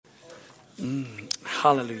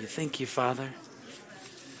Hallelujah. Thank you, Father.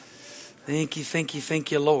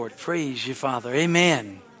 Thank you, Lord. Praise you, Father.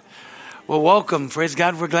 Amen. Well, welcome. Praise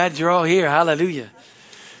God. We're glad you're all here. Hallelujah.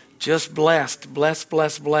 Just blessed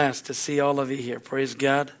to see all of you here. Praise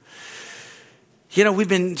God. You know, we've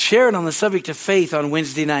been sharing on the subject of faith on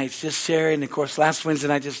Wednesday nights, just sharing. Of course, last Wednesday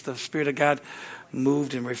night, just the Spirit of God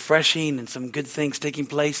moved and refreshing and some good things taking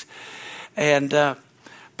place.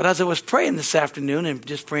 But as I was praying this afternoon and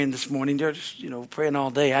just praying this morning, just, praying all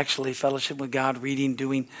day, actually, fellowship with God, reading,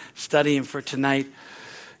 doing, studying for tonight,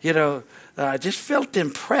 I just felt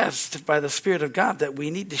impressed by the Spirit of God that we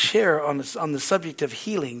need to share on the subject of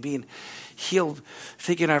healing, being healed,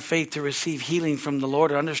 taking our faith to receive healing from the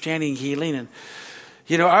Lord, or understanding healing. And,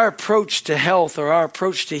 our approach to health or our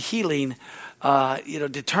approach to healing,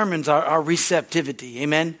 determines our receptivity.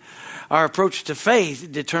 Amen. Our approach to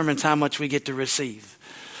faith determines how much we get to receive.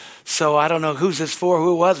 So I don't know who's this for,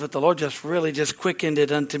 who it was, but the Lord just really quickened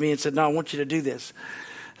it unto me and said, no, I want you to do this.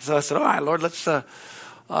 So I said, all right, Lord, let's,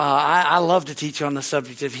 I love to teach on the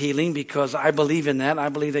subject of healing because I believe in that. I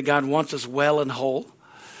believe that God wants us well and whole.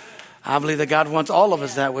 I believe that God wants all of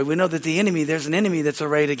us that way. We know that there's an enemy that's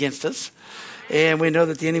arrayed against us. And we know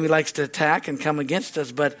that the enemy likes to attack and come against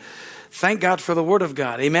us. But thank God for the Word of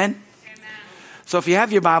God. Amen? Amen. So if you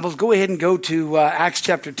have your Bibles, go ahead and go to Acts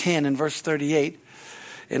chapter 10 and verse 38.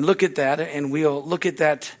 And look at that, and we'll look at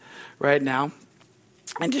that right now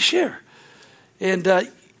and just share. And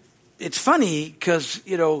it's funny because,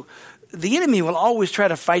 the enemy will always try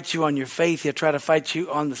to fight you on your faith. He'll try to fight you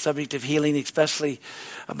on the subject of healing, especially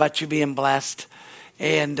about you being blessed.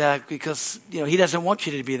 And because, he doesn't want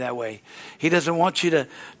you to be that way. He doesn't want you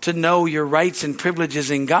to know your rights and privileges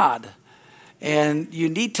in God. And you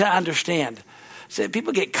need to understand. So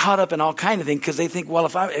people get caught up in all kinds of things because they think, well,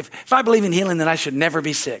 if I believe in healing, then I should never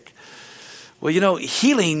be sick. Well,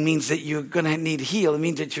 healing means that you're going to need healed. It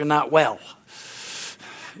means that you're not well.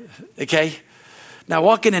 Okay? Now,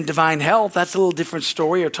 walking in divine health, that's a little different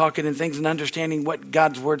story, or talking in things and understanding what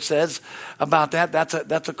God's word says about that.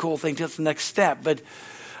 That's a cool thing. That's the next step. But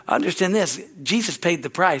understand this. Jesus paid the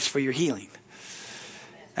price for your healing.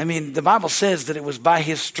 I mean, the Bible says that it was by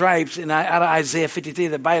his stripes, and out of Isaiah 53,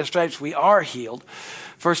 that by his stripes we are healed.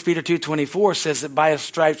 1 Peter 2:24 says that by his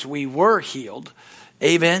stripes we were healed.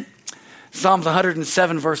 Amen. Psalms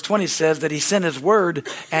 107 verse 20 says that he sent his word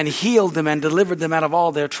and healed them and delivered them out of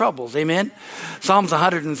all their troubles. Amen. Psalms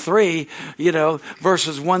 103,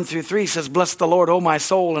 verses 1 through 3 says, bless the Lord, O my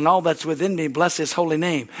soul, and all that's within me. Bless his holy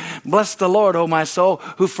name. Bless the Lord, O my soul,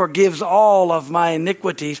 who forgives all of my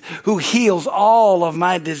iniquities, who heals all of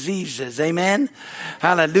my diseases. Amen.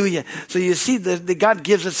 Hallelujah. So you see that God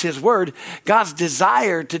gives us his word. God's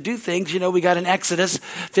desire to do things. We got in Exodus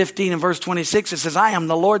 15 and verse 26, it says, I am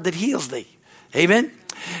the Lord that heals thee. Amen.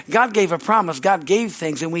 God gave a promise. God gave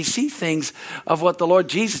things, and we see things of what the Lord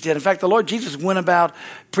Jesus did. In fact, the Lord Jesus went about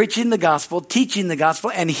preaching the gospel, teaching the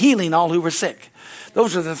gospel, and healing all who were sick.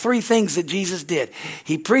 Those are the three things that Jesus did.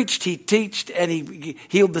 He preached, he taught, and he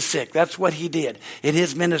healed the sick. That's what he did in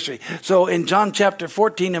his ministry. So in John chapter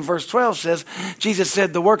 14 and verse 12 says, Jesus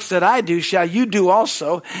said, the works that I do shall you do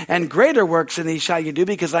also, and greater works than these shall you do,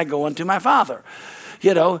 because I go unto my Father.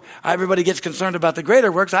 Everybody gets concerned about the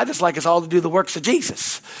greater works. I just like us all to do the works of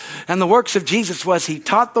Jesus. And the works of Jesus was he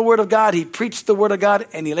taught the word of God, he preached the word of God,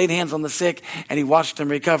 and he laid hands on the sick, and he watched them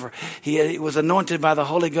recover. He was anointed by the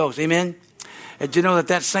Holy Ghost. Amen? And you know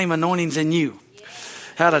that same anointing's in you.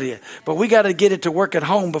 Hallelujah. But we got to get it to work at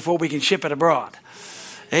home before we can ship it abroad.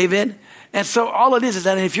 Amen? And so all it is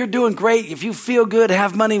that if you're doing great, if you feel good,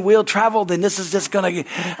 have money, will travel, then this is just going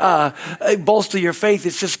to bolster your faith.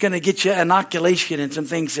 It's just going to get you inoculation and some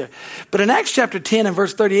things there. But in Acts chapter 10 and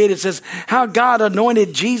verse 38, it says, how God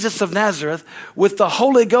anointed Jesus of Nazareth with the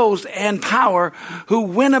Holy Ghost and power, who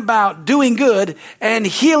went about doing good and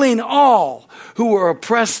healing all who were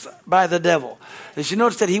oppressed by the devil. Did you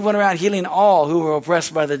notice that he went around healing all who were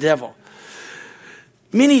oppressed by the devil?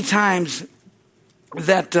 Many times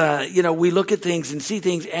that, we look at things and see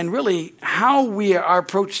things, and really how our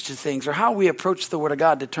approach to things or how we approach the Word of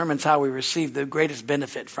God determines how we receive the greatest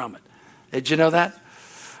benefit from it. Did you know that?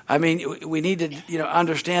 I mean, we need to,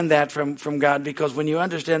 understand that from God, because when you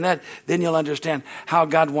understand that, then you'll understand how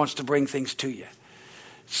God wants to bring things to you.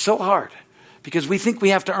 It's so hard because we think we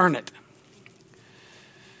have to earn it.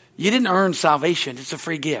 You didn't earn salvation. It's a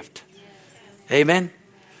free gift. Amen.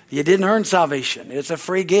 You didn't earn salvation. It's a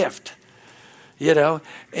free gift.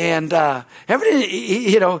 And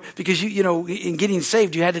everything, because in getting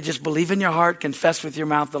saved, you had to just believe in your heart, confess with your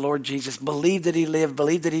mouth the Lord Jesus, believe that he lived,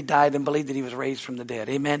 believe that he died, and believe that he was raised from the dead.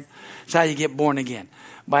 Amen. That's how you get born again.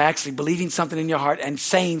 by actually believing something in your heart and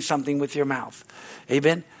saying something with your mouth.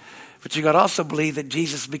 Amen? But you got to also believe that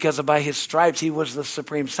Jesus, because of by his stripes, he was the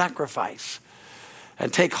supreme sacrifice.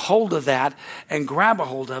 And take hold of that and grab a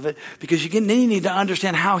hold of it, because then you need to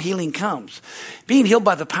understand how healing comes. Being healed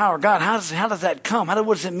by the power of God, how does that come? What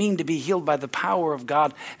does it mean to be healed by the power of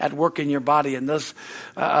God at work in your body? And thus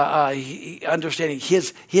understanding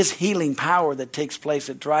his healing power that takes place,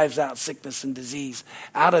 that drives out sickness and disease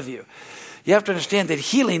out of you. You have to understand that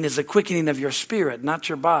healing is a quickening of your spirit, not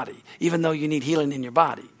your body, even though you need healing in your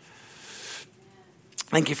body.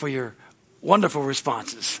 Thank you for your wonderful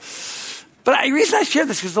responses. But the reason I share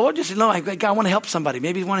this is because the Lord just said, no, I want to help somebody.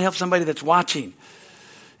 Maybe you want to help somebody that's watching.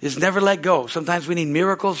 Is never let go. Sometimes we need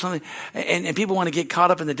miracles. And people want to get caught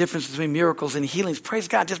up in the difference between miracles and healings. Praise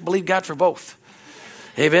God. Just believe God for both.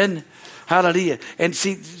 Amen. Hallelujah. And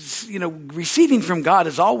see, receiving from God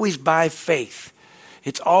is always by faith.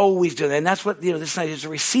 It's always doing that. And that's what, this night is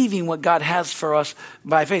receiving what God has for us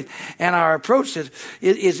by faith. And our approach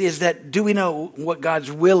is that, do we know what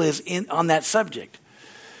God's will is on that subject?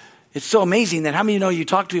 It's so amazing that how many of you know, you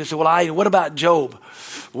talk to you and say, well, what about Job?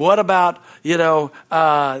 What about,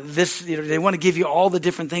 this, they want to give you all the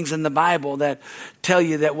different things in the Bible that tell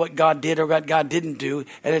you that what God did or what God didn't do.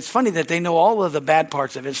 And it's funny that they know all of the bad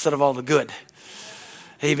parts of it instead of all the good.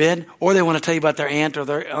 Amen. Or they want to tell you about their aunt or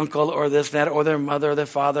their uncle or this, that, or their mother, or their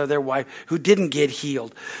father, or their wife who didn't get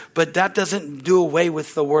healed. But that doesn't do away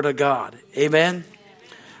with the word of God. Amen.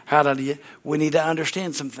 Hallelujah. We need to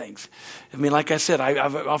understand some things. I mean, like I said,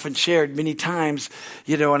 I've often shared many times,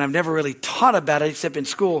 and I've never really taught about it except in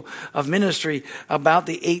school of ministry about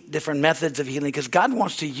the 8 different methods of healing, because God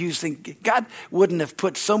wants to use things. God wouldn't have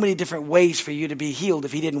put so many different ways for you to be healed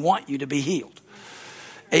if he didn't want you to be healed.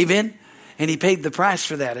 Amen. And he paid the price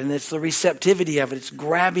for that. And it's the receptivity of it. It's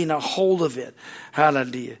grabbing a hold of it.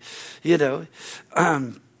 Hallelujah.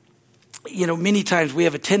 Many times we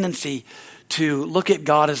have a tendency to look at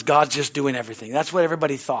God as God's just doing everything. That's what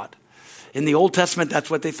everybody thought. In the Old Testament, that's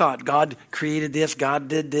what they thought. God created this. God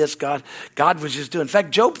did this. God was just doing. In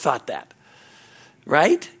fact, Job thought that.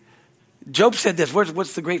 Right? Job said this.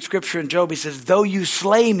 What's the great scripture in Job? He says, though you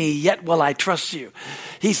slay me, yet will I trust you.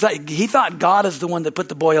 He thought God is the one that put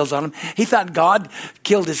the boils on him. He thought God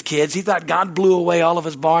killed his kids. He thought God blew away all of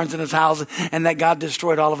his barns and his houses, and that God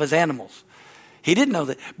destroyed all of his animals. He didn't know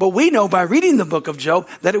that. But we know by reading the book of Job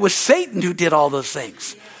that it was Satan who did all those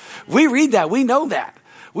things. We read that. We know that.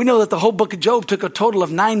 We know that the whole book of Job took a total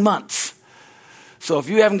of 9 months. So if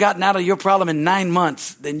you haven't gotten out of your problem in 9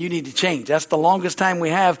 months, then you need to change. That's the longest time we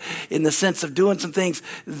have in the sense of doing some things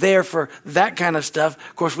there for that kind of stuff.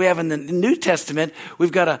 Of course, we have in the New Testament,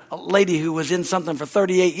 we've got a lady who was in something for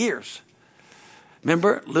 38 years.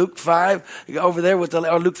 Remember Luke 5 over there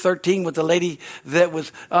or Luke 13 with the lady that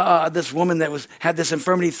was this woman that had this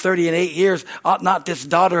infirmity 38 years. Ought not this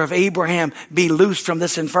daughter of Abraham be loosed from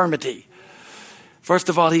this infirmity? First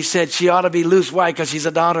of all, he said she ought to be loose. Why? Because she's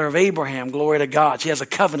a daughter of Abraham. Glory to God. She has a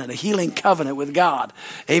covenant, a healing covenant with God.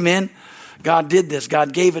 Amen. God did this.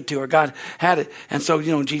 God gave it to her. God had it. And so,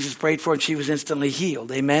 Jesus prayed for her and she was instantly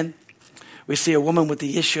healed. Amen. We see a woman with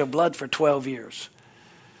the issue of blood for 12 years.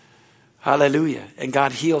 Hallelujah. And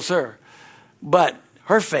God heals her. But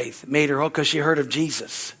her faith made her whole because she heard of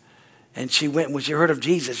Jesus. And when she heard of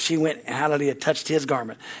Jesus, she went and, hallelujah, touched his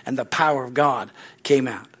garment. And the power of God came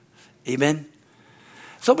out. Amen.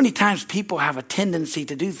 So many times people have a tendency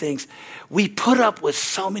to do things. We put up with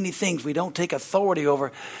so many things. We don't take authority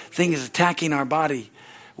over things attacking our body.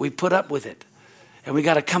 We put up with it. And we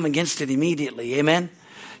got to come against it immediately. Amen.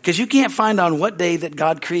 Because you can't find on what day that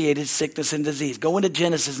God created sickness and disease. Go into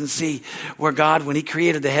Genesis and see where God, when he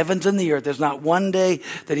created the heavens and the earth, there's not one day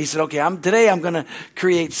that he said, okay, today I'm going to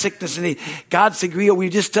create sickness and disease. God said, we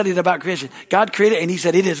just studied about creation. God created it and he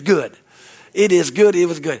said, it is good. It is good. It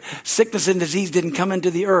was good. Sickness and disease didn't come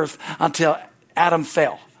into the earth until Adam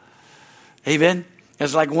fell. Amen.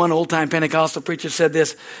 It's like one old-time Pentecostal preacher said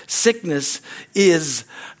this: sickness is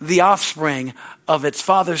the offspring of its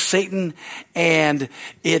father Satan, and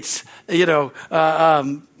it's I got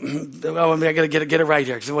to get it right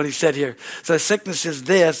here because what he said here. So sickness is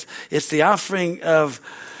this: it's the offspring of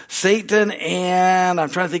Satan, and I'm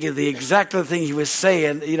trying to think of the exact other thing he was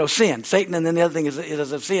saying, sin. Satan, and then the other thing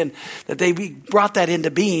is of sin, that they brought that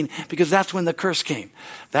into being because that's when the curse came.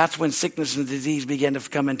 That's when sickness and disease began to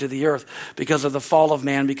come into the earth because of the fall of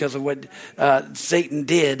man, because of what Satan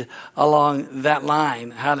did along that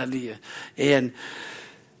line. Hallelujah. And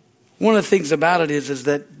one of the things about it is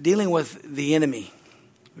that dealing with the enemy,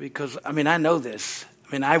 because, I know this.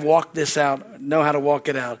 I mean, I walked this out, know how to walk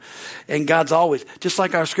it out. And God's always, just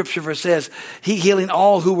like our scripture verse says, he healing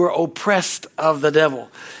all who were oppressed of the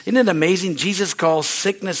devil. Isn't it amazing? Jesus calls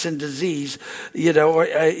sickness and disease,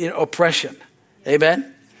 oppression.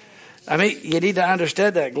 Amen? I mean, you need to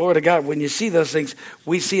understand that. Glory to God. When you see those things,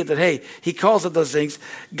 we see it that, hey, he calls it those things.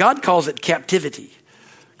 God calls it captivity.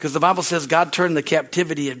 Because the Bible says God turned the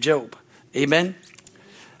captivity of Job. Amen?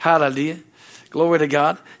 Hallelujah. Glory to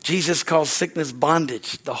God. Jesus calls sickness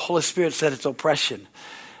bondage. The Holy Spirit said it's oppression.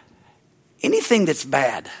 Anything that's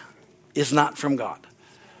bad is not from God.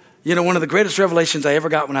 You know, one of the greatest revelations I ever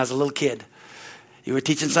got when I was a little kid, you were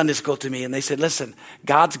teaching Sunday school to me, and they said, listen,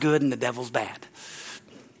 God's good and the devil's bad.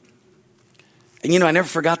 And I never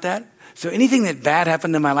forgot that. So anything that bad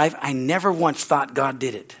happened in my life, I never once thought God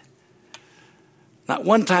did it. Not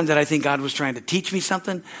one time that I think God was trying to teach me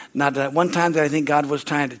something. Not that one time that I think God was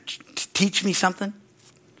trying to teach me something.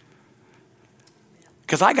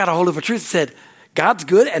 Because I got a hold of a truth that said, God's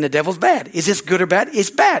good and the devil's bad. Is this good or bad? It's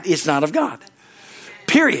bad. It's not of God.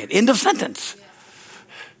 Period. End of sentence.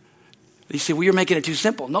 You say, well, you're making it too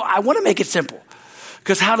simple. No, I want to make it simple.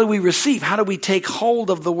 Because how do we receive? How do we take hold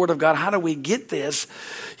of the Word of God? How do we get this?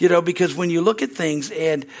 Because when you look at things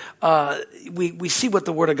and we see what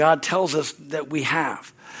the Word of God tells us that we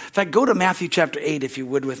have. In fact, go to Matthew chapter 8, if you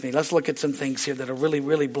would, with me. Let's look at some things here that will really,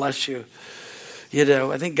 really bless you.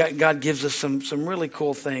 I think God gives us some really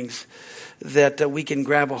cool things that we can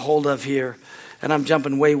grab a hold of here. And I'm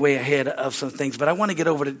jumping way, way ahead of some things. But I want to get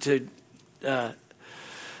over to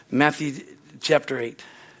Matthew chapter 8.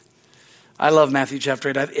 I love Matthew chapter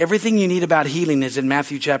 8. Everything you need about healing is in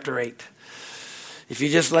Matthew chapter 8. If you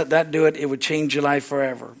just let that do it, it would change your life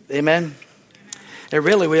forever. Amen? It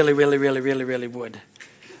really, really, really, really, really, really would.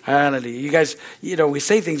 Hallelujah. You guys, we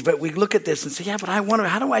say things, but we look at this and say, yeah, but I wonder,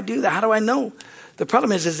 how do I do that? How do I know? The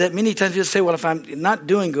problem is that many times you just say, well, if I'm not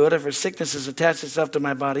doing good, if a sickness has attached itself to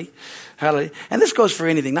my body, hallelujah. And this goes for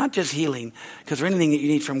anything, not just healing, because for anything that you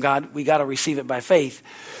need from God, we got to receive it by faith.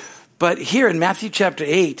 But here in Matthew chapter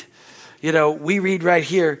 8, we read right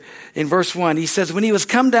here in verse 1, he says, when he was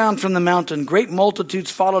come down from the mountain, great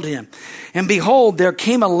multitudes followed him. And behold, there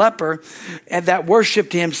came a leper that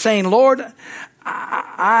worshipped him, saying, Lord,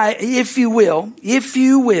 if you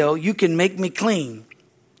will, you can make me clean.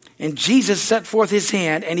 And Jesus set forth his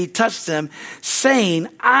hand and he touched them, saying,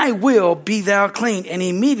 I will, be thou clean. And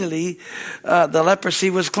immediately the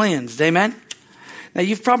leprosy was cleansed. Amen? Now,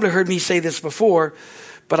 you've probably heard me say this before,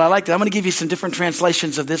 but I like that. I'm going to give you some different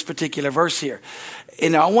translations of this particular verse here.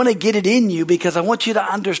 And I want to get it in you because I want you to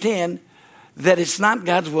understand that it's not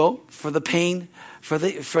God's will for the pain, for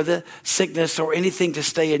the sickness or anything to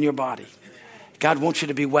stay in your body. God wants you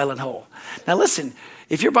to be well and whole. Now listen,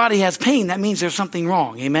 if your body has pain, that means there's something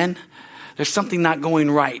wrong. Amen? There's something not going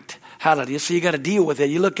right. Hallelujah. So you got to deal with it.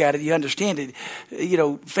 You look at it, you understand it.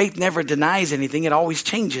 Faith never denies anything. It always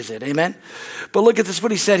changes it. Amen. But look at this,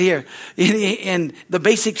 what he said here. In the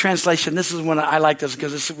basic translation, this is one I like this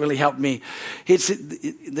because this really helped me.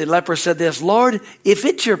 The leper said this, Lord, if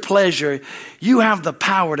it's your pleasure, you have the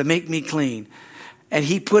power to make me clean. And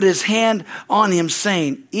he put his hand on him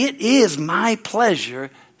saying, it is my pleasure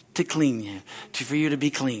to clean you, for you to be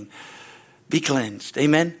clean, be cleansed.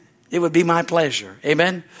 Amen. It would be my pleasure.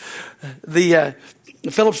 Amen. The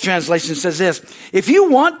Phillips translation says this, if you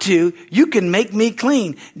want to, you can make me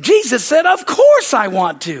clean. Jesus said, of course I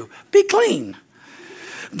want to be clean.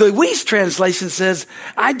 The Weiss translation says,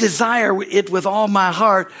 I desire it with all my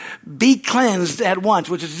heart, be cleansed at once,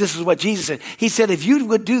 this is what Jesus said. He said, if you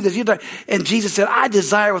would do this, and Jesus said, I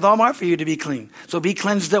desire with all my heart for you to be clean. So be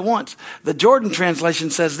cleansed at once. The Jordan translation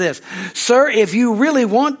says this, sir, if you really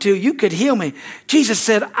want to, you could heal me. Jesus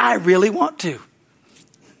said, I really want to.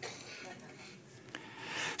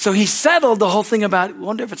 So he settled the whole thing about, I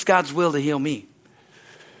wonder if it's God's will to heal me.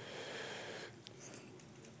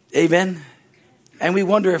 Amen. And we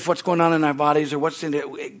wonder if what's going on in our bodies or what's in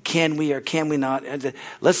it, can we or can we not? And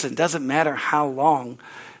listen, it doesn't matter how long.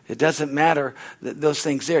 It doesn't matter those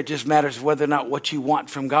things there. It just matters whether or not what you want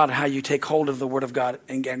from God, how you take hold of the Word of God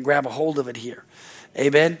and grab a hold of it here.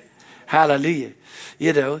 Amen? Hallelujah.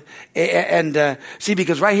 See,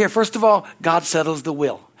 because right here, first of all, God settles the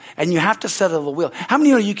will. And you have to settle the will. How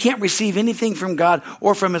many of you can't receive anything from God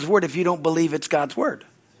or from His Word if you don't believe it's God's Word?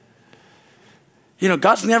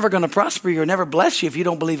 God's never going to prosper you or never bless you if you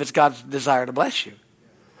don't believe it's God's desire to bless you.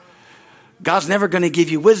 God's never going to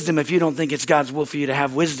give you wisdom if you don't think it's God's will for you to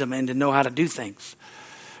have wisdom and to know how to do things.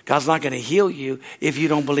 God's not going to heal you if you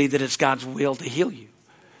don't believe that it's God's will to heal you.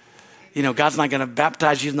 God's not going to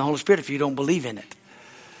baptize you in the Holy Spirit if you don't believe in it.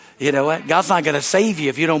 You know what? God's not going to save you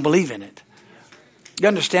if you don't believe in it. You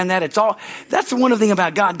understand that? That's the wonderful thing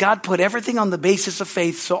about God. God put everything on the basis of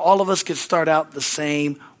faith so all of us could start out the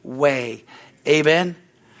same way. Amen?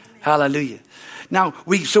 Hallelujah. Now,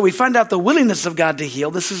 we find out the willingness of God to heal.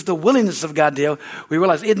 This is the willingness of God to heal. We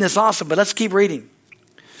realize, isn't this awesome? But let's keep reading.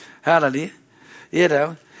 Hallelujah.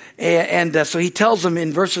 So he tells them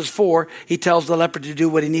in verses 4, he tells the leper to do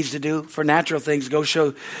what he needs to do for natural things. Go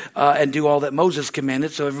show and do all that Moses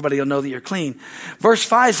commanded so everybody will know that you're clean. Verse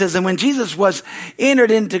 5 says, and when Jesus was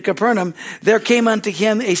entered into Capernaum, there came unto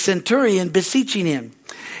him a centurion beseeching him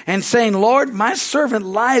and saying, Lord, my servant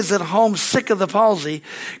lies at home sick of the palsy,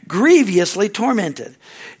 grievously tormented.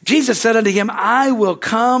 Jesus said unto him, I will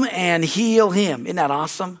come and heal him. Isn't that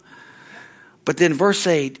awesome? But then verse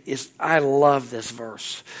 8 I love this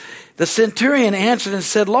verse. The centurion answered and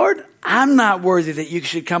said, Lord, I'm not worthy that you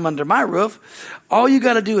should come under my roof. All you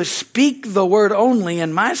got to do is speak the word only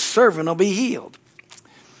and my servant will be healed.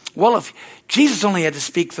 Well, if Jesus only had to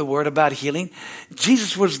speak the word about healing,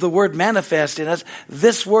 Jesus was the word manifest in us.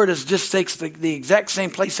 This word just takes the exact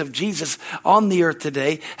same place of Jesus on the earth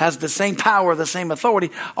today, has the same power, the same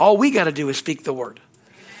authority. All we got to do is speak the word.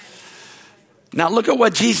 Now look at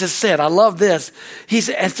what Jesus said. I love this. He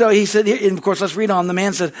said, and of course, let's read on. The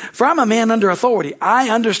man said, for I'm a man under authority. I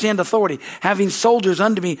understand authority. Having soldiers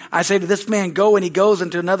under me, I say to this man, go, and he goes, and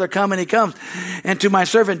to another, come, and he comes. And to my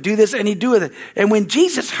servant, do this, and he doeth it. And when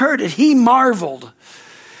Jesus heard it, he marveled.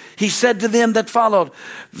 He said to them that followed,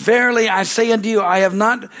 verily I say unto you, I have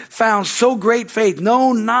not found so great faith,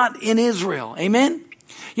 no, not in Israel. Amen?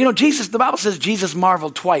 You know, the Bible says Jesus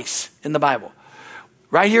marveled twice in the Bible.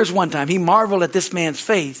 Right here's one time. He marveled at this man's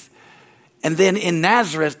faith. And then in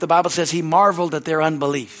Nazareth, the Bible says he marveled at their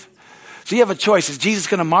unbelief. So you have a choice. Is Jesus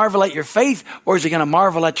going to marvel at your faith or is he going to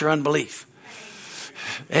marvel at your unbelief?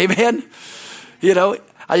 Amen? You know,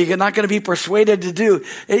 are you not going to be persuaded to do?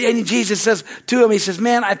 And Jesus says to him, he says,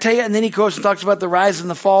 man, I tell you, and then he goes and talks about the rise and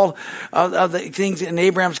the fall of the things in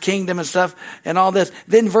Abraham's kingdom and stuff and all this.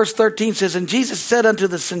 Then verse 13 says, and Jesus said unto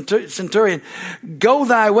the centurion, go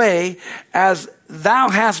thy way as thou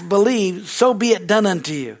hast believed, so be it done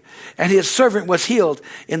unto you. And his servant was healed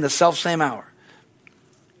in the selfsame hour.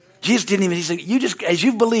 Jesus didn't even, he said, you just, as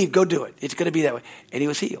you've believed, go do it. It's going to be that way. And he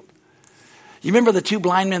was healed. You remember the two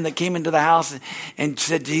blind men that came into the house and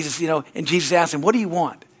said, Jesus, and Jesus asked him, what do you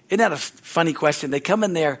want? Isn't that a funny question? They come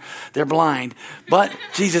in there, they're blind. But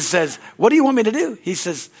Jesus says, what do you want me to do? They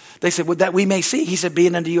said, well, that we may see. He said, be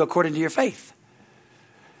it unto you according to your faith.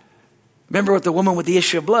 Remember with the woman with the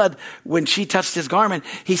issue of blood, when she touched his garment,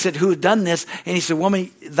 he said, who had done this? And he said,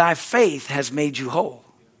 woman, thy faith has made you whole.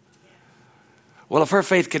 Well, if her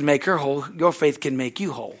faith can make her whole, your faith can make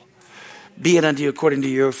you whole. Be it unto you according to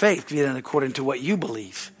your faith. Be it according to what you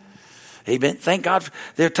believe. Amen. Thank God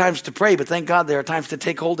there are times to pray, but thank God there are times to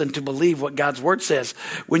take hold and to believe what God's word says.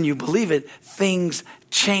 When you believe it, things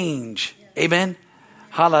change. Amen.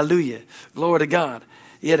 Hallelujah. Glory to God.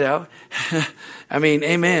 Amen.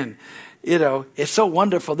 It's so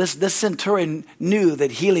wonderful. This centurion knew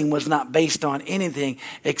that healing was not based on anything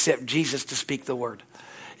except Jesus to speak the word.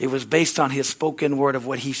 It was based on his spoken word of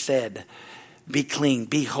what he said. Be clean,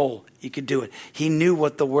 be whole. You could do it. He knew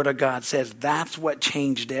what the word of God says. That's what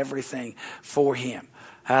changed everything for him.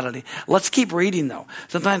 Hallelujah. Let's keep reading though.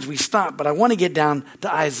 Sometimes we stop, but I want to get down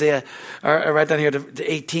to Isaiah, or right down here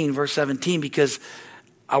to 18, verse 17, because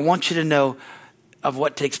I want you to know of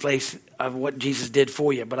what takes place, of what Jesus did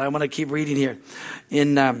for you. But I want to keep reading here.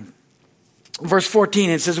 In verse 14,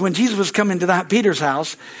 it says, when Jesus was coming to Peter's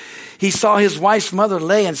house, he saw his wife's mother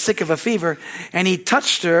lay and sick of a fever, and he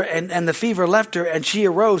touched her, and the fever left her, and she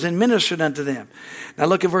arose and ministered unto them. Now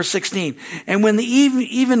look at verse 16. And when the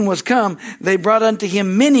even was come, they brought unto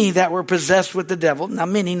him many that were possessed with the devil. Now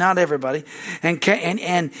many, not everybody.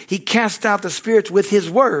 And he cast out the spirits with his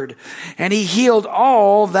word, and he healed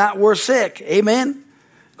all that were sick. Amen.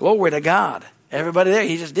 Glory to God. Everybody there,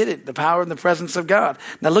 he just did it. The power and the presence of God.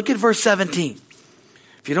 Now look at verse 17.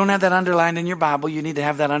 If you don't have that underlined in your Bible, you need to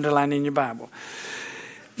have that underlined in your Bible.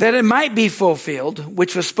 That it might be fulfilled,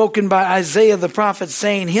 which was spoken by Isaiah the prophet,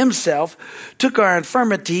 saying himself took our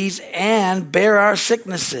infirmities and bare our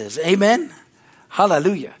sicknesses. Amen.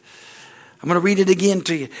 Hallelujah. I'm going to read it again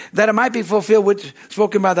to you. That it might be fulfilled, which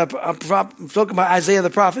spoken by Isaiah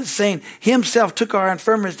the prophet, saying himself took our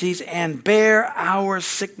infirmities and bare our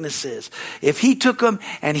sicknesses. If he took them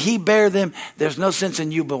and he bare them, there's no sense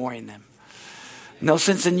in you bearing them. No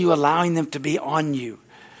sense in you allowing them to be on you.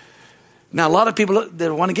 Now, a lot of people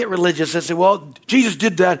that want to get religious, they say, well, Jesus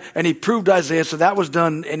did that and he proved Isaiah, so that was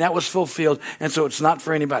done and that was fulfilled, and so it's not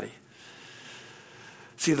for anybody.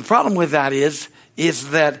 See, the problem with that is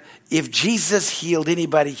that if Jesus healed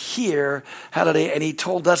anybody here, hallelujah, and he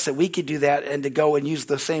told us that we could do that and to go and use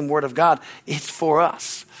the same word of God, it's for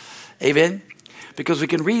us. Amen? Because we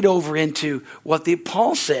can read over into what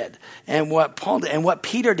Paul said and what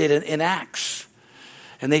Peter did in Acts.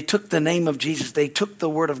 And they took the name of Jesus. They took the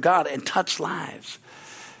word of God and touched lives.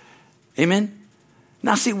 Amen?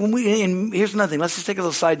 Now, see, and here's another thing. Let's just take a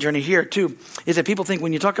little side journey here, too, is that people think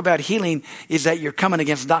when you talk about healing is that you're coming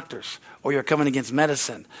against doctors or you're coming against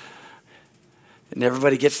medicine. And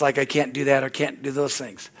everybody gets like, I can't do that or can't do those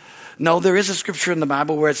things. No, there is a scripture in the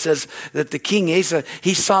Bible where it says that the King Asa,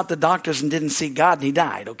 he sought the doctors and didn't seek God and he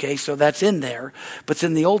died, okay? So that's in there. But it's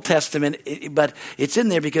in the Old Testament, but it's in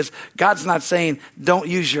there because God's not saying don't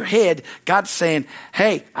use your head. God's saying,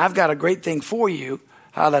 hey, I've got a great thing for you.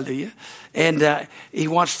 Hallelujah. And he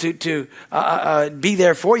wants to be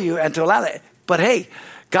there for you and to allow that. But hey,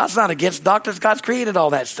 God's not against doctors. God's created all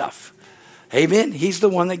that stuff. Amen. He's the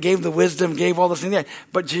one that gave the wisdom, gave all this thing there.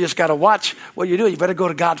 But you just got to watch what you're doing. You better go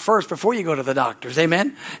to God first before you go to the doctors.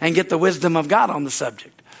 Amen. And get the wisdom of God on the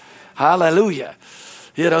subject. Hallelujah.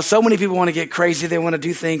 You know, so many people want to get crazy. They want to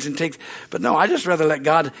do things and take, but no, I just rather let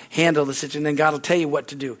God handle the situation. And then God will tell you what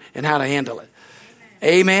to do and how to handle it.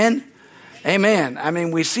 Amen. Amen. I mean,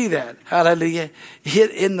 we see that. Hallelujah. Hit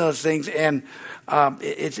in those things. And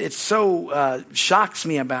it so shocks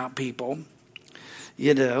me about people,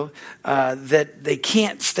 you know, that they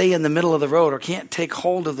can't stay in the middle of the road or can't take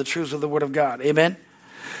hold of the truths of the Word of God. Amen.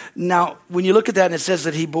 Now, when you look at that and it says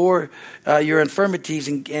that he bore your infirmities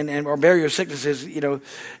and or bear your sicknesses, you know,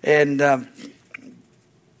 and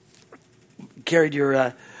carried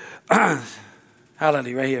your,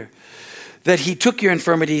 hallelujah, right here. That he took your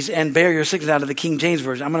infirmities and bare your sickness out of the King James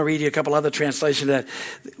Version. I'm going to read you a couple other translations.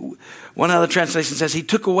 One other translation says, he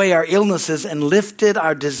took away our illnesses and lifted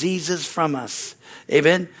our diseases from us.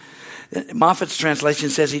 Amen. Moffat's translation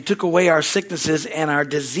says, he took away our sicknesses and our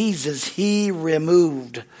diseases he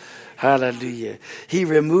removed. Hallelujah. He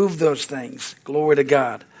removed those things. Glory to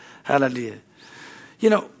God. Hallelujah. You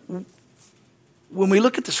know, when we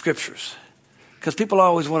look at the scriptures, because people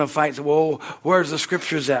always want to fight, well, where's the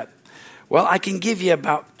scriptures at? Well, I can give you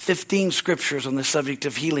about 15 scriptures on the subject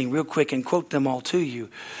of healing real quick and quote them all to you.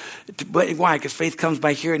 But why? Because faith comes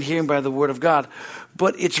by hearing, hearing by the word of God.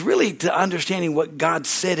 But it's really to understanding what God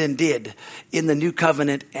said and did in the new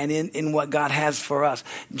covenant and in what God has for us.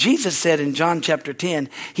 Jesus said in John chapter 10,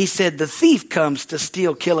 he said, the thief comes to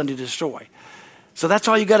steal, kill, and to destroy. So that's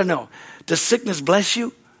all you got to know. Does sickness bless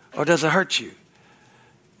you or does it hurt you?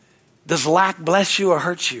 Does lack bless you or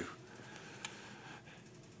hurt you?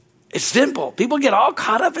 It's simple. People get all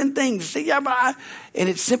caught up in things. And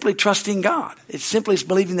it's simply trusting God. It's simply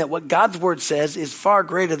believing that what God's word says is far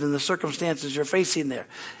greater than the circumstances you're facing there.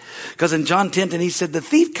 Because in John 10, he said, the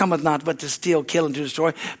thief cometh not but to steal, kill, and to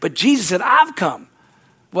destroy. But Jesus said, I've come,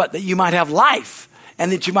 what? That you might have life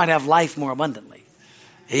and that you might have life more abundantly.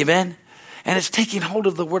 Amen. And it's taking hold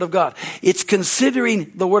of the word of God. It's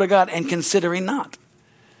considering the word of God and considering not.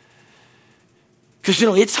 Because, you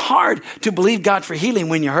know, it's hard to believe God for healing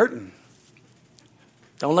when you're hurting.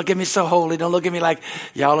 Don't look at me so holy. Don't look at me like,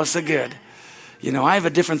 y'all are so good. You know, I have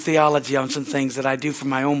a different theology on some things that I do for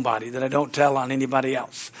my own body that I don't tell on anybody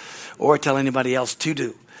else or tell anybody else to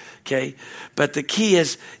do. Okay? But the key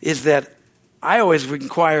is that I always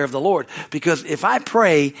inquire of the Lord. Because if I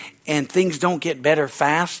pray and things don't get better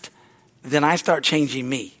fast, then I start changing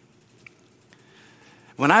me.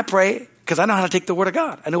 When I pray, because I know how to take the word of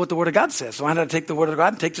God. I know what the word of God says. So I know how to take the word of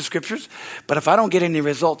God and take the scriptures. But if I don't get any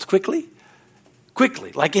results quickly,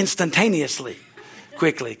 like instantaneously,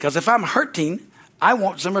 quickly. Because if I'm hurting, I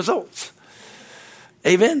want some results.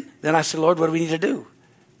 Amen? Then I say, Lord, what do we need to do?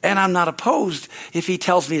 And I'm not opposed if he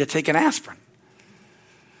tells me to take an aspirin.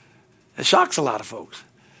 It shocks a lot of folks.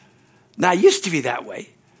 Now, I used to be that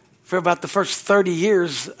way for about the first 30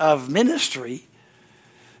 years of ministry.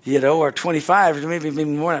 You know, or 25, maybe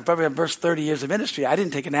even more, probably the first 30 years of ministry, I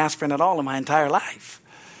didn't take an aspirin at all in my entire life.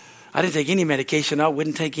 I didn't take any medication. I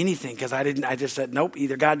wouldn't take anything because I just said, nope,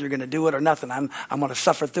 either God, you're going to do it or nothing. I'm going to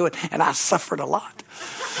suffer through it. And I suffered a lot.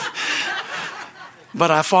 But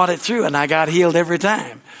I fought it through and I got healed every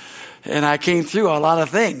time. And I came through a lot of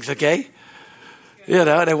things, okay? You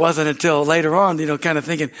know, and it wasn't until later on, you know, kind of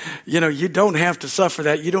thinking, you know, you don't have to suffer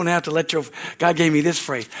that. You don't have to let God gave me this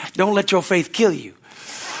phrase. Don't let your faith kill you.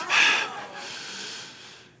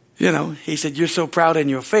 You know, he said, you're so proud in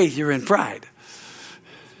your faith, you're in pride.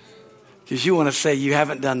 Because you want to say you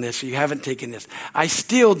haven't done this or you haven't taken this. I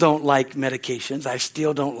still don't like medications. I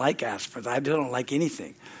still don't like aspirins. I don't like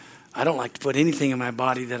anything. I don't like to put anything in my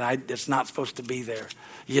body that's not supposed to be there.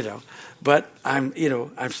 But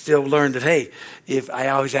I've still learned that, hey, if I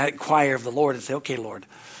always inquire of the Lord and say, okay, Lord,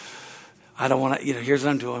 I don't want to, here's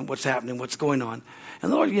what I'm doing, what's happening, what's going on.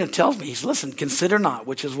 And the Lord, tells me, He's, listen, consider not,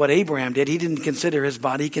 which is what Abraham did. He didn't consider his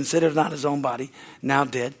body. He considered not his own body, now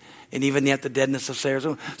dead, and even yet the deadness of Sarah's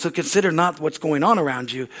own. So consider not what's going on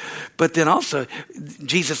around you. But then also,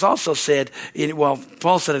 Jesus also said,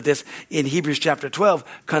 Paul said of this in Hebrews chapter 12,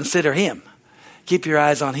 consider Him. Keep your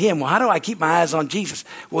eyes on Him. Well, how do I keep my eyes on Jesus?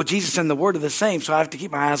 Well, Jesus and the Word are the same, so I have to keep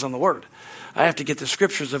my eyes on the Word. I have to get the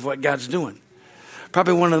scriptures of what God's doing.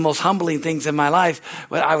 Probably one of the most humbling things in my life.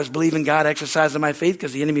 Well, I was believing God, exercising my faith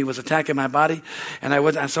because the enemy was attacking my body. And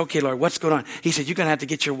I said, okay, Lord, what's going on? He said, you're going to have to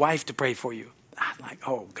get your wife to pray for you. I'm like,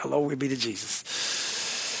 oh, glory be to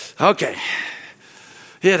Jesus. Okay.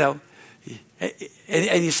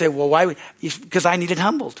 And you say, well, why? Because I needed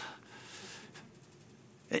humbled.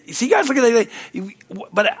 You see, guys, look at that.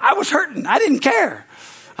 But I was hurting. I didn't care.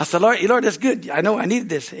 I said, Lord, that's good. I know I needed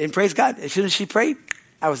this. And praise God. As soon as she prayed,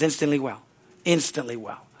 I was instantly well. Instantly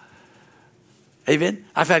well. Amen.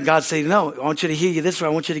 I've had God say, no, I want you to hear you this way.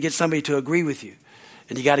 I want you to get somebody to agree with you.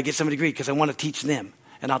 And you got to get somebody to agree because I want to teach them.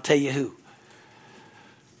 And I'll tell you who.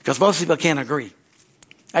 Because most people can't agree.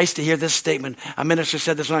 I used to hear this statement. A minister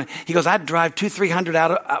said this one. He goes, I'd drive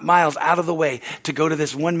 200-300 miles out of the way to go to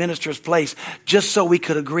this one minister's place just so we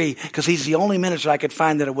could agree because he's the only minister I could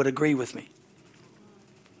find that would agree with me.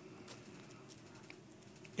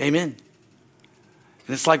 Amen.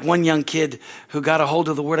 And it's like one young kid who got a hold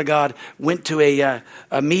of the Word of God, went to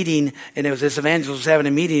a meeting, and it was this evangelist was having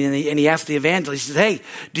a meeting, and he asked the evangelist, he said, hey,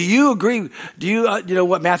 do you agree? Do you,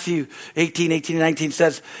 what Matthew 18 and 19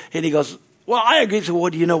 says? And he goes, well, I agree. So, well,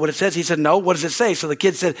 do you know what it says? He said, no. What does it say? So the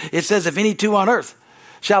kid said, it says, if any two on earth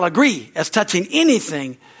shall agree as touching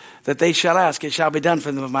anything that they shall ask, it shall be done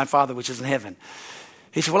for them of my Father which is in heaven.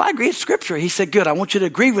 He said, well, I agree with Scripture. He said, good. I want you to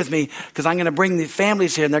agree with me because I'm going to bring the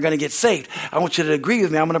families here and they're going to get saved. I want you to agree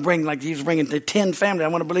with me. I'm going to bring, like he was bringing the 10 families. I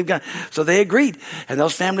want to believe God. So they agreed. And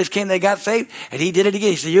those families came, they got saved. And he did it again.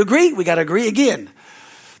 He said, you agree? We got to agree again.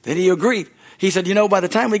 Then he agreed. He said, by the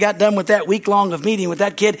time we got done with that week long of meeting with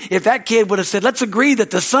that kid, if that kid would have said, let's agree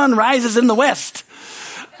that the sun rises in the west,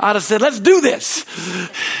 I'd have said, let's do this.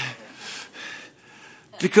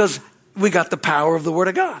 Because we got the power of the Word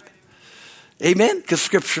of God. Amen? Because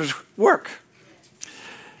scriptures work.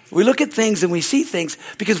 We look at things and we see things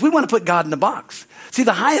because we want to put God in the box. See,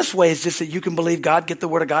 the highest way is just that you can believe God, get the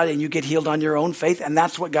Word of God, and you get healed on your own faith, and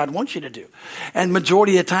that's what God wants you to do. And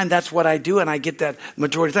majority of the time, that's what I do, and I get that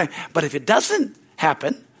majority of the time. But if it doesn't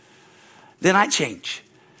happen, then I change.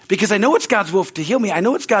 Because I know it's God's will to heal me. I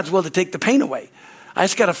know it's God's will to take the pain away. I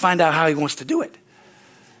just got to find out how He wants to do it.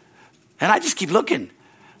 And I just keep looking.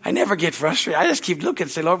 I never get frustrated. I just keep looking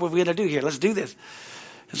and say, Lord, what are we going to do here? Let's do this.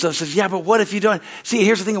 And so it says, yeah, but what if you don't? See,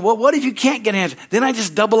 here's the thing. Well, what if you can't get an answer? Then I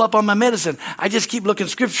just double up on my medicine. I just keep looking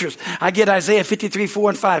scriptures. I get Isaiah 53, 4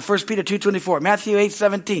 and 5, 1 Peter 2, 24, Matthew 8,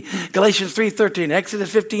 17, Galatians 3, 13,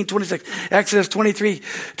 Exodus 15, 26, Exodus 23,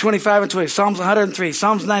 25 and 20, Psalms 103,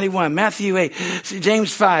 Psalms 91, Matthew 8,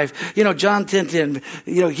 James 5, John 10, 10,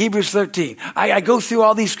 Hebrews 13. I go through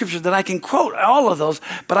all these scriptures that I can quote all of those,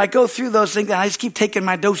 but I go through those things and I just keep taking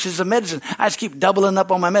my doses of medicine. I just keep doubling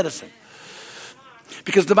up on my medicine.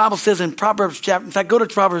 Because the Bible says in Proverbs chapter, in fact, go to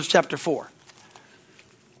Proverbs chapter 4.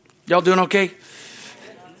 Y'all doing okay?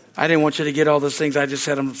 I didn't want you to get all those things. I just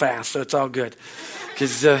said them fast, so it's all good.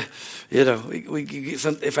 Because,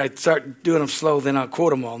 if I start doing them slow, then I'll quote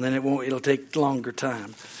them all, and then it'll take longer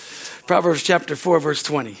time. Proverbs chapter 4, verse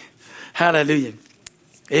 20. Hallelujah.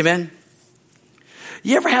 Amen.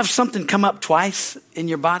 You ever have something come up twice in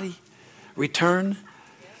your body? Return?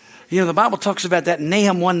 The Bible talks about that.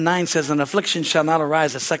 Nahum 1:9 says, an affliction shall not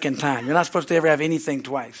arise a second time. You're not supposed to ever have anything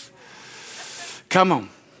twice. Come on.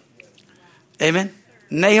 Amen.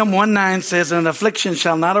 Nahum 1:9 says, an affliction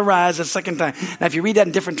shall not arise a second time. Now, if you read that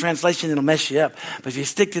in different translations, it'll mess you up. But if you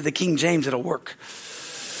stick to the King James, it'll work.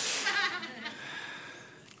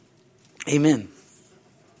 Amen.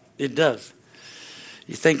 It does.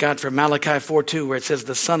 You thank God for Malachi 4:2, where it says,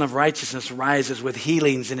 the Son of Righteousness rises with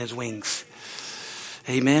healings in his wings.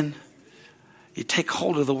 Amen. You take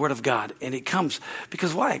hold of the Word of God and it comes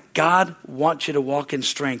because why? God wants you to walk in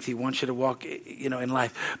strength. He wants you to walk, in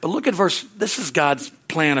life. But look at this is God's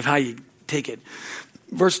plan of how you take it.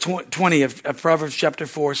 Verse 20 of Proverbs chapter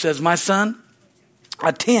 4 says, my son,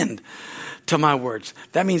 attend to my words.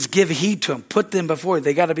 That means give heed to them. Put them before you.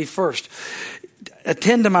 They got to be first.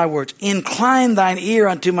 Attend to my words. Incline thine ear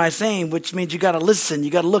unto my saying, which means you got to listen.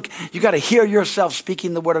 You got to look. You got to hear yourself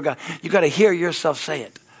speaking the Word of God. You got to hear yourself say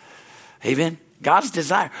it. Amen. God's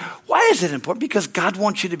desire. Why is it important? Because God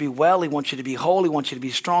wants you to be well. He wants you to be whole. He wants you to be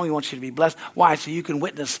strong. He wants you to be blessed. Why? So you can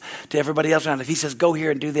witness to everybody else around. If he says, go here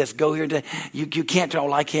and do this, go here and do that, you can't tell,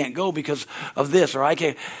 well, I can't go because of this, or I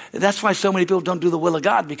can't. That's why so many people don't do the will of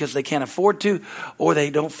God, because they can't afford to, or they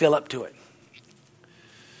don't feel up to it.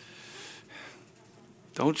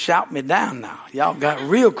 Don't shout me down now. Y'all got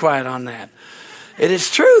real quiet on that. It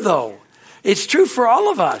is true, though. It's true for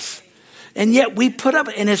all of us. And yet we put up,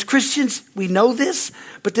 and as Christians, we know this,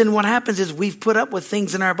 but then what happens is we've put up with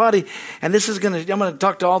things in our body, and I'm going to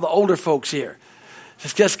talk to all the older folks here.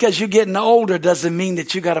 Just because you're getting older doesn't mean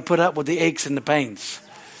that you got to put up with the aches and the pains.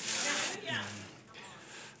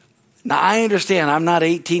 Now, I understand I'm not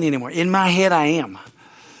 18 anymore. In my head, I am.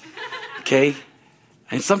 Okay?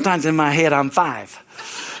 And sometimes in my head, I'm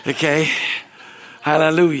 5. Okay?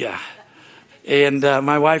 Hallelujah. And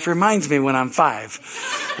my wife reminds me when I'm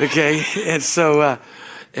 5. Okay, and so,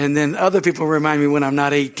 and then other people remind me when I'm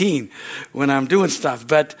not 18, when I'm doing stuff.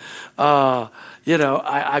 But,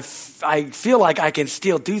 I feel like I can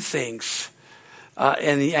still do things.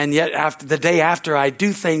 And yet after the day after I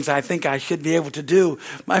do things I think I should be able to do,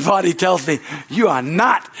 my body tells me, you are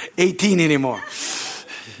not 18 anymore.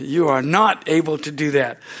 You are not able to do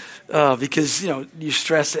that because, you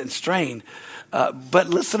stress and strain. But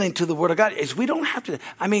listening to the word of God is we don't have to.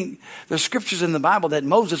 I mean, there's scriptures in the Bible that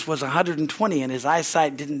Moses was 120 and his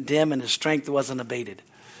eyesight didn't dim and his strength wasn't abated.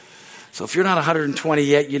 So if you're not 120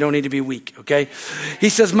 yet, you don't need to be weak, okay? He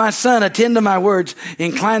says, my son, attend to my words,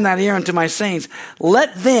 incline thine ear unto my sayings.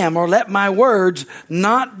 Let my words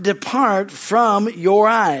not depart from your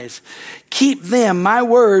eyes. Keep them, my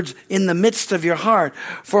words, in the midst of your heart.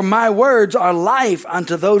 For my words are life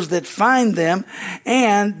unto those that find them,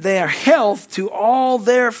 and their health to all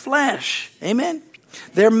their flesh. Amen?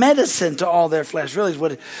 Their medicine to all their flesh, really is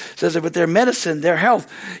what it says there. But their medicine, their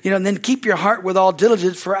health, and then keep your heart with all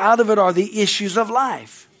diligence, for out of it are the issues of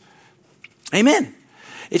life. Amen.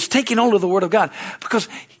 It's taking hold of the word of God, because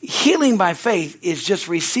healing by faith is just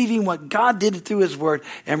receiving what God did through his word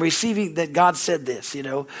and receiving that God said this,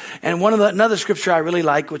 And another scripture I really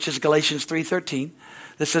like, which is Galatians 3:13,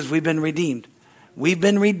 that says we've been redeemed. We've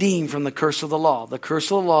been redeemed from the curse of the law. The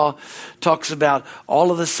curse of the law talks about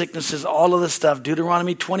all of the sicknesses, all of the stuff.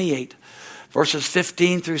 Deuteronomy 28, verses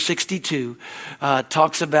 15 through 62,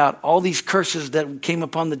 talks about all these curses that came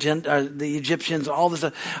upon the Egyptians, all this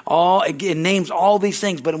stuff. It names all these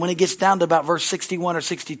things. But when it gets down to about verse 61 or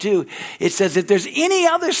 62, it says if there's any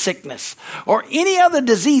other sickness or any other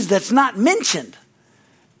disease that's not mentioned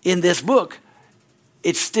in this book,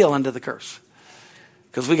 it's still under the curse.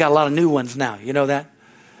 Because we got a lot of new ones now. You know that?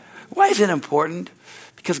 Why is it important?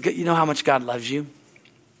 Because you know how much God loves you.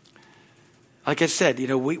 Like I said,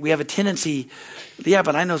 we have a tendency,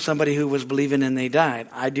 but I know somebody who was believing and they died.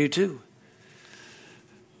 I do too.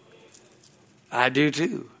 A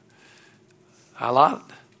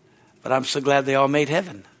lot. But I'm so glad they all made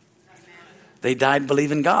heaven. They died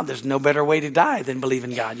believing God. There's no better way to die than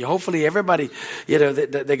believing God. Hopefully everybody, they're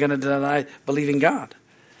going to die believing God.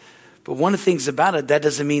 But one of the things about it, that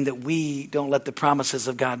doesn't mean that we don't let the promises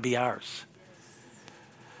of God be ours.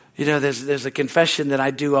 There's a confession that I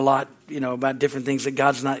do a lot, about different things that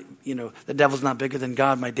God's not, the devil's not bigger than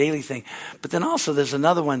God, my daily thing. But then also there's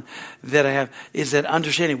another one that I have, is that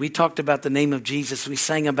understanding. We talked about the name of Jesus. We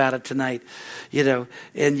sang about it tonight,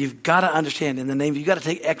 and you've got to understand in the name, you've got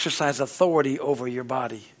to exercise authority over your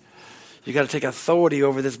body. You've got to take authority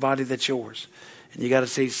over this body that's yours. And you got to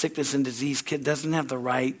say sickness and disease doesn't have the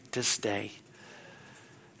right to stay.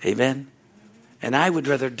 Amen. And I would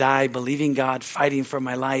rather die believing God, fighting for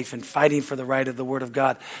my life and fighting for the right of the word of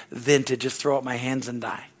God than to just throw up my hands and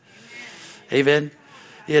die. Amen.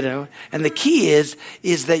 And the key is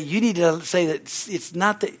that you need to say that it's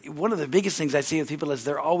not that. One of the biggest things I see with people is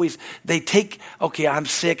they take, okay, I'm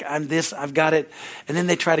sick, I'm this, I've got it. And then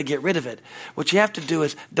they try to get rid of it. What you have to do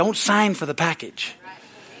is don't sign for the package.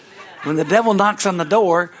 When the devil knocks on the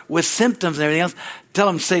door with symptoms and everything else, tell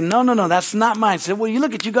him, say, no, that's not mine. Say, well,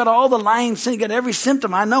 you got all the lying sin, you got every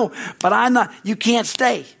symptom, I know, but you can't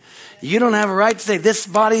stay. You don't have a right to say, this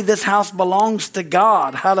body, this house belongs to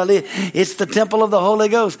God. Hallelujah. It's the temple of the Holy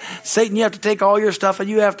Ghost. Satan, you have to take all your stuff and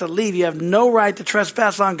you have to leave. You have no right to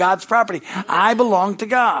trespass on God's property. I belong to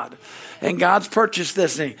God. And God's purchased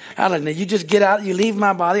this thing. Hallelujah. You just get out, you leave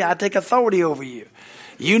my body, I take authority over you.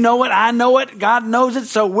 You know it, I know it, God knows it,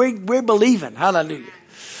 so we're believing. Hallelujah.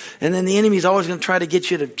 And then the enemy's always going to try to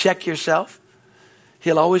get you to check yourself.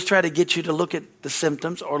 He'll always try to get you to look at the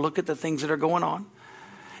symptoms or look at the things that are going on.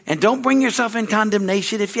 And don't bring yourself in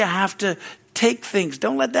condemnation if you have to take things.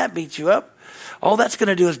 Don't let that beat you up. All that's going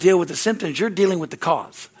to do is deal with the symptoms. You're dealing with the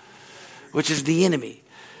cause. which is the enemy.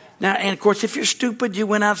 Now, and of course, if you're stupid, you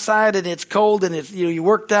went outside and it's cold and it's, you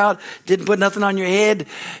worked out, didn't put nothing on your head,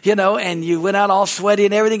 and you went out all sweaty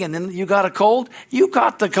and everything, and then you got a cold. You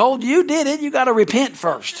caught the cold. You did it. You got to repent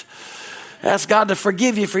first. Ask God to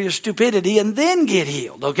forgive you for your stupidity and then get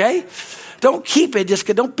healed, okay? Don't keep it. Just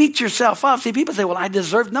don't beat yourself up. See, people say, well, I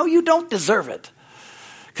deserve. No, you don't deserve it,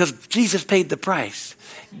 because Jesus paid the price.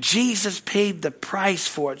 Jesus paid the price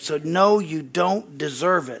for it. So no, you don't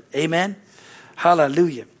deserve it. Amen?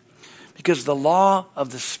 Hallelujah. Because the law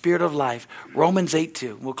of the Spirit of life, Romans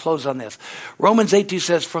 8:2, we'll close on this. Romans 8:2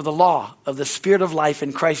 says, for the law of the Spirit of life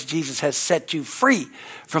in Christ Jesus has set you free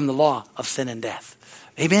from the law of sin and death.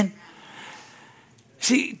 Amen?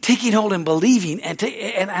 See, taking hold and believing, and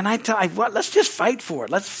I tell you what, let's just fight for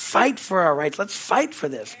it. Let's fight for our rights. Let's fight for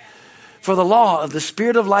this. For the law of the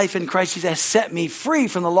Spirit of life in Christ Jesus has set me free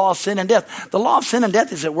from the law of sin and death. The law of sin and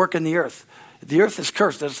death is at work in the earth. The earth is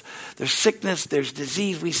cursed. There's sickness, there's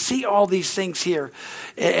disease. We see all these things here,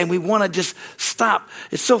 and we want to just stop.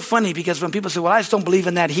 It's so funny because when people say, well, I just don't believe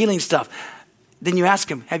in that healing stuff. Then you ask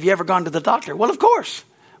them, have you ever gone to the doctor? Well, of course.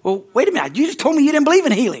 Well, wait a minute. You just told me you didn't believe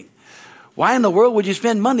in healing. Why in the world would you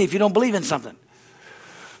spend money if you don't believe in something?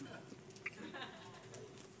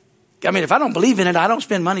 I mean, if I don't believe in it, I don't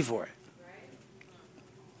spend money for it.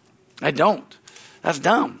 I don't. That's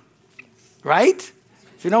dumb. Right?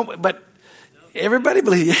 If you don't, but everybody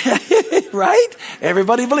believes, right?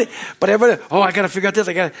 Everybody believes. But everybody, I got to figure out this.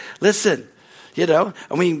 I got to listen.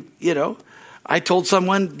 I told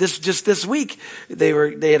someone this week,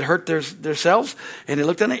 they had hurt themselves, and they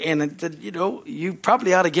looked at it and said, you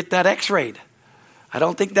probably ought to get that x-rayed. I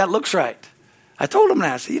don't think that looks right. I told them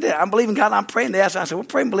that. I said, I'm believing God. I'm praying. They asked, I said, well,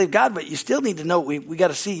 pray and believe God, but you still need to know, we got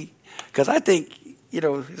to see, because I think,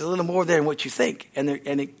 there's a little more there than what you think. And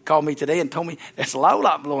he called me today and told me there's a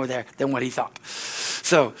lot more there than what he thought.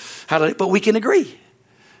 So, but we can agree.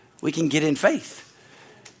 We can get in faith.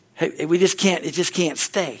 It just can't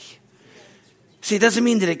stay. See, it doesn't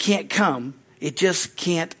mean that it can't come. It just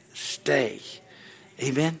can't stay.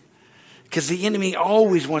 Amen? Because the enemy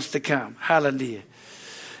always wants to come. Hallelujah.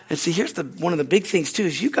 And see, here's one of the big things too,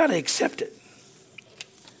 is you've got to accept it.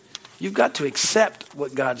 You've got to accept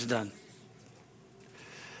what God's done.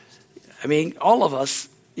 I mean, all of us,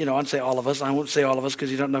 I'd say all of us. I won't say all of us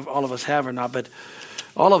because you don't know if all of us have or not. But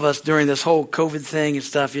all of us during this whole COVID thing and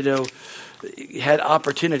stuff, had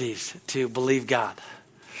opportunities to believe God.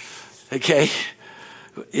 Okay?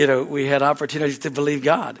 We had opportunities to believe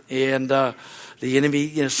God. And the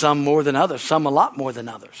enemy, some more than others, some a lot more than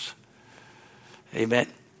others. Amen?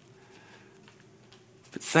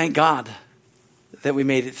 But thank God that we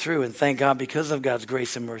made it through, and thank God because of God's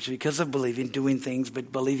grace and mercy, because of believing, doing things,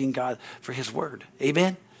 but believing God for his word.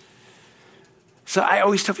 Amen? So I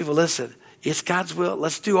always tell people, listen, it's God's will.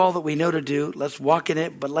 Let's do all that we know to do. Let's walk in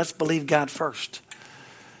it, but let's believe God first.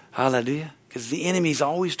 Hallelujah. Because the enemy's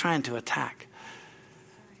always trying to attack.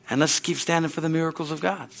 And let's keep standing for the miracles of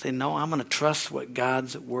God. Say, no, I'm going to trust what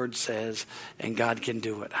God's word says, and God can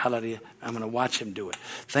do it. Hallelujah. I'm going to watch him do it.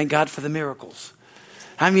 Thank God for the miracles.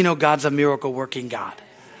 How many know God's a miracle working God?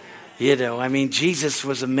 Jesus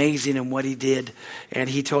was amazing in what he did. And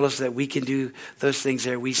he told us that we can do those things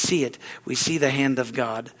there. We see it. We see the hand of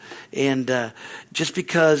God. And just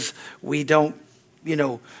because we don't,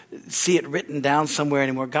 see it written down somewhere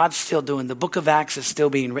anymore, God's still doing. The book of Acts is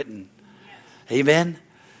still being written. Amen.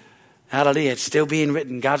 Hallelujah. It's still being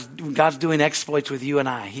written. God's doing exploits with you and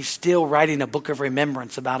I. He's still writing a book of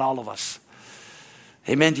remembrance about all of us.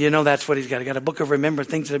 Amen. Do you know that's what he's got? He got a book of remembrance,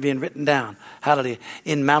 things that are being written down. Hallelujah.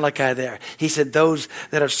 In Malachi there. He said, those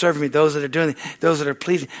that are serving me, those that are doing, those that are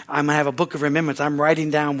pleasing, I'm going to have a book of remembrance. I'm writing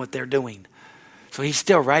down what they're doing. So he's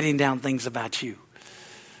still writing down things about you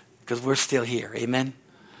because we're still here. Amen.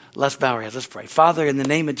 Let's bow our heads. Let's pray. Father, in the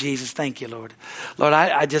name of Jesus, thank you, Lord. Lord,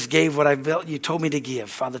 I just gave what I built. You told me to give,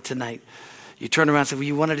 Father, tonight. You turned around and said, well,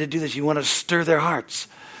 you wanted to do this. You want to stir their hearts.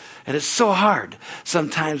 And it's so hard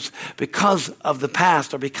sometimes because of the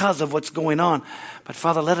past or because of what's going on. But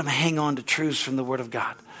Father, let them hang on to truths from the Word of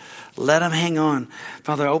God. Let them hang on.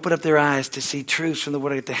 Father, open up their eyes to see truths from the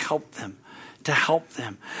Word of God to help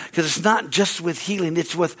them. Because it's not just with healing.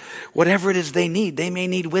 It's with whatever it is they need. They may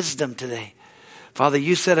need wisdom today. Father,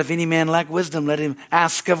 you said if any man lack wisdom, let him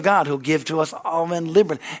ask of God, who'll give to us all men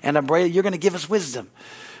liberty. And I pray you're going to give us wisdom.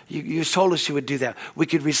 You told us you would do that. We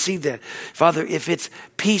could receive that. Father, if it's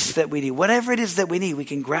peace that we need, whatever it is that we need, we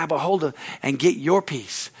can grab a hold of and get your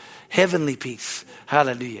peace, heavenly peace.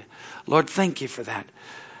 Hallelujah. Lord, thank you for that.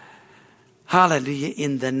 Hallelujah.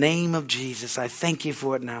 In the name of Jesus, I thank you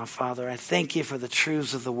for it now, Father. I thank you for the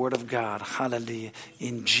truths of the Word of God. Hallelujah.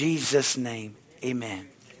 In Jesus' name, amen.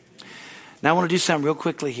 Now I want to do something real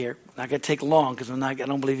quickly here. Not going to take long because I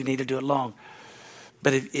don't believe you need to do it long.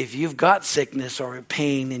 But if you've got sickness or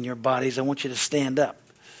pain in your bodies, I want you to stand up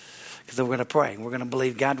because we're going to pray. We're going to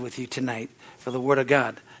believe God with you tonight for the word of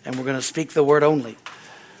God. And we're going to speak the word only.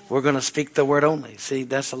 We're going to speak the word only. See,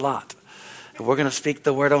 that's a lot. We're going to speak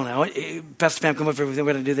the word only. Pastor Pam, come up here. We're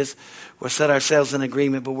going to do this. We'll set ourselves in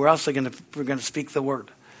agreement, but we're also going to speak the word.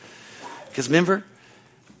 Because remember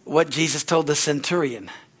what Jesus told the centurion.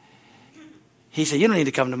 He said, you don't need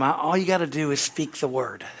to come to my. All you got to do is speak the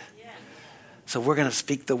word. So we're going to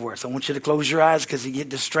speak the word. So I want you to close your eyes because you get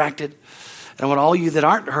distracted. And I want all you that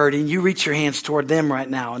aren't hurting, you reach your hands toward them right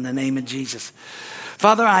now in the name of Jesus.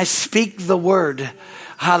 Father, I speak the word.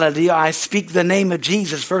 Hallelujah. I speak the name of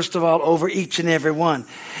Jesus, first of all, over each and every one.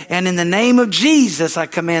 And in the name of Jesus, I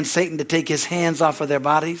command Satan to take his hands off of their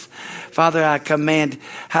bodies. Father, I command,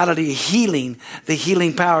 hallelujah, healing, the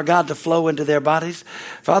healing power of God to flow into their bodies.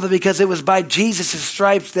 Father, because it was by Jesus'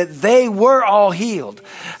 stripes that they were all healed.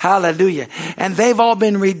 Hallelujah. And they've all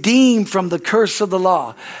been redeemed from the curse of the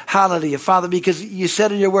law. Hallelujah. Father, because you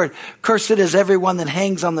said in your word, cursed is everyone that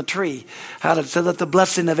hangs on the tree. Hallelujah. So that the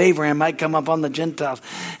blessing of Abraham might come upon the Gentiles.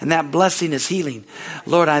 And that blessing is healing.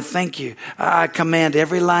 Lord, I thank you. I command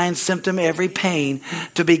every line, symptom, every pain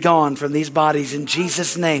to be gone from these bodies in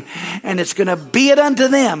Jesus' name. And it's going to be it unto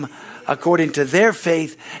them according to their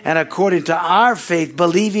faith and according to our faith,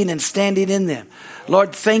 believing and standing in them.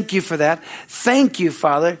 Lord, thank you for that. Thank you,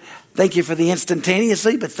 Father. Thank you for the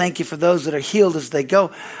instantaneously, but thank you for those that are healed as they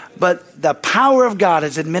go. But the power of God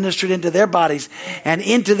is administered into their bodies and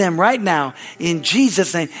into them right now in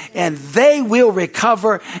Jesus' name. And they will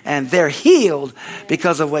recover and they're healed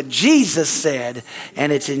because of what Jesus said.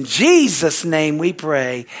 And it's in Jesus' name we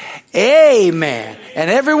pray. Amen. And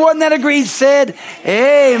everyone that agrees said,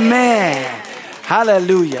 amen.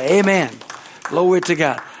 Hallelujah. Amen. Glory to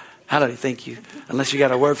God. Hallelujah. Thank you. Unless you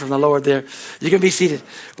got a word from the Lord there. You can be seated.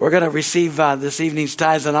 We're going to receive this evening's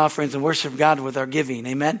tithes and offerings and worship God with our giving.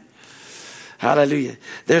 Amen. Hallelujah.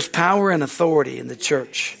 There's power and authority in the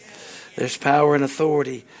church. There's power and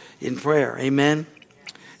authority in prayer. Amen.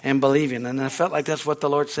 And believing. And I felt like that's what the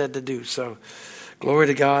Lord said to do. So glory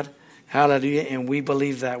to God. Hallelujah. And we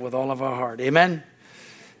believe that with all of our heart. Amen.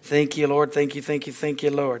 Thank you, Lord. Thank you. Thank you. Thank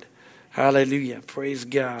you, Lord. Hallelujah. Praise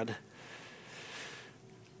God.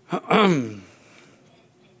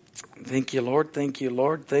 Thank you, Lord. Thank you,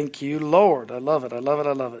 Lord. Thank you, Lord. I love it. I love it.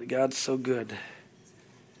 I love it. God's so good.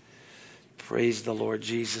 Praise the Lord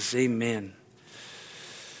Jesus. Amen.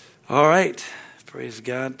 All right. Praise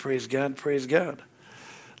God. Praise God. Praise God.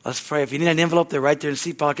 Let's pray. If you need an envelope, they're right there in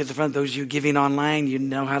seat pockets in front. Those of you giving online, you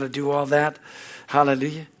know how to do all that.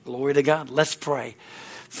 Hallelujah. Glory to God. Let's pray.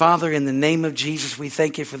 Father, in the name of Jesus, we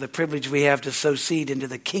thank you for the privilege we have to sow seed into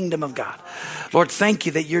the kingdom of God. Lord, thank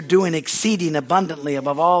you that you're doing exceeding abundantly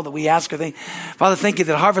above all that we ask or think. Father, thank you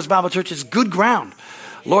that Harvest Bible Church is good ground.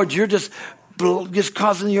 Lord, you're just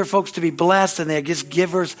causing your folks to be blessed and they're just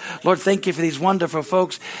givers. Lord, thank you for these wonderful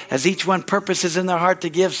folks. As each one purposes in their heart to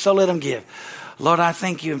give, so let them give. Lord, I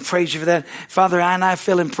thank you and praise you for that. Father, I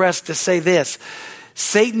feel impressed to say this.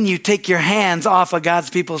 Satan, you take your hands off of God's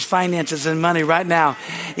people's finances and money right now.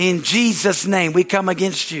 In Jesus' name, we come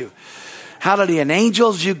against you. Hallelujah. And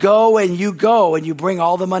angels, you go and you bring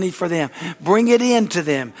all the money for them. Bring it into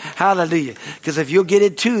them. Hallelujah. Because if you'll get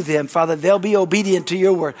it to them, Father, they'll be obedient to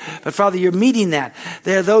your word. But Father, you're meeting that.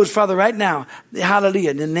 There are those, Father, right now.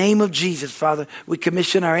 Hallelujah. In the name of Jesus, Father, we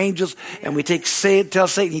commission our angels and we tell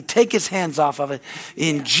Satan, he take his hands off of it.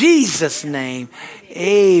 In Jesus' name,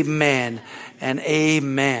 amen. And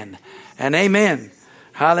amen. And amen.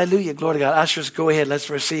 Hallelujah. Glory to God. Ushers, go ahead. Let's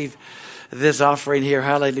receive this offering here.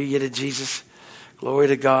 Hallelujah to Jesus. Glory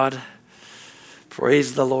to God.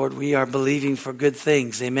 Praise the Lord. We are believing for good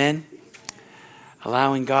things. Amen.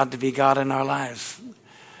 Allowing God to be God in our lives.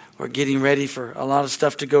 We're getting ready for a lot of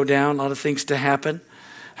stuff to go down, a lot of things to happen.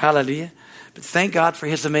 Hallelujah. But thank God for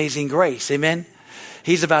his amazing grace. Amen.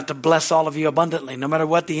 He's about to bless all of you abundantly, no matter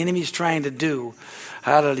what the enemy's trying to do.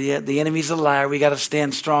 Hallelujah. The enemy's a liar. We got to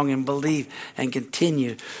stand strong and believe and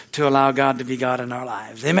continue to allow God to be God in our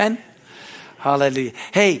lives. Amen. Hallelujah.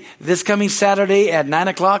 Hey, this coming Saturday at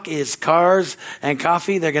 9:00 is Cars and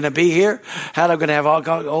Coffee. They're going to be here. We're going to have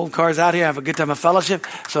all old cars out here. Have a good time of fellowship.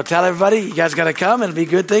 So tell everybody, you guys got to come. It'll be a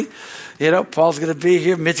good thing. You know, Paul's going to be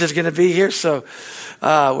here. Mitch is going to be here. So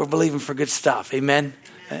we're believing for good stuff. Amen.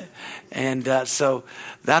 And so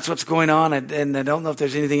that's what's going on. And I don't know if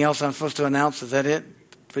there's anything else I'm supposed to announce. Is that it?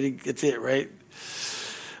 It's it, right?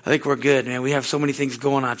 I think we're good, man. We have so many things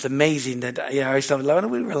going on. It's amazing that, I always tell me, why don't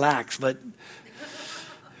we relax? But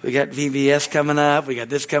We got VBS coming up. We got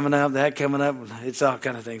this coming up, that coming up. It's all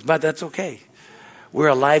kind of things. But that's okay. We're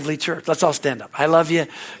a lively church. Let's all stand up. I love you.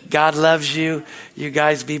 God loves you. You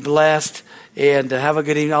guys be blessed. And have a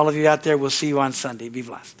good evening. All of you out there, we'll see you on Sunday. Be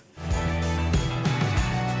blessed.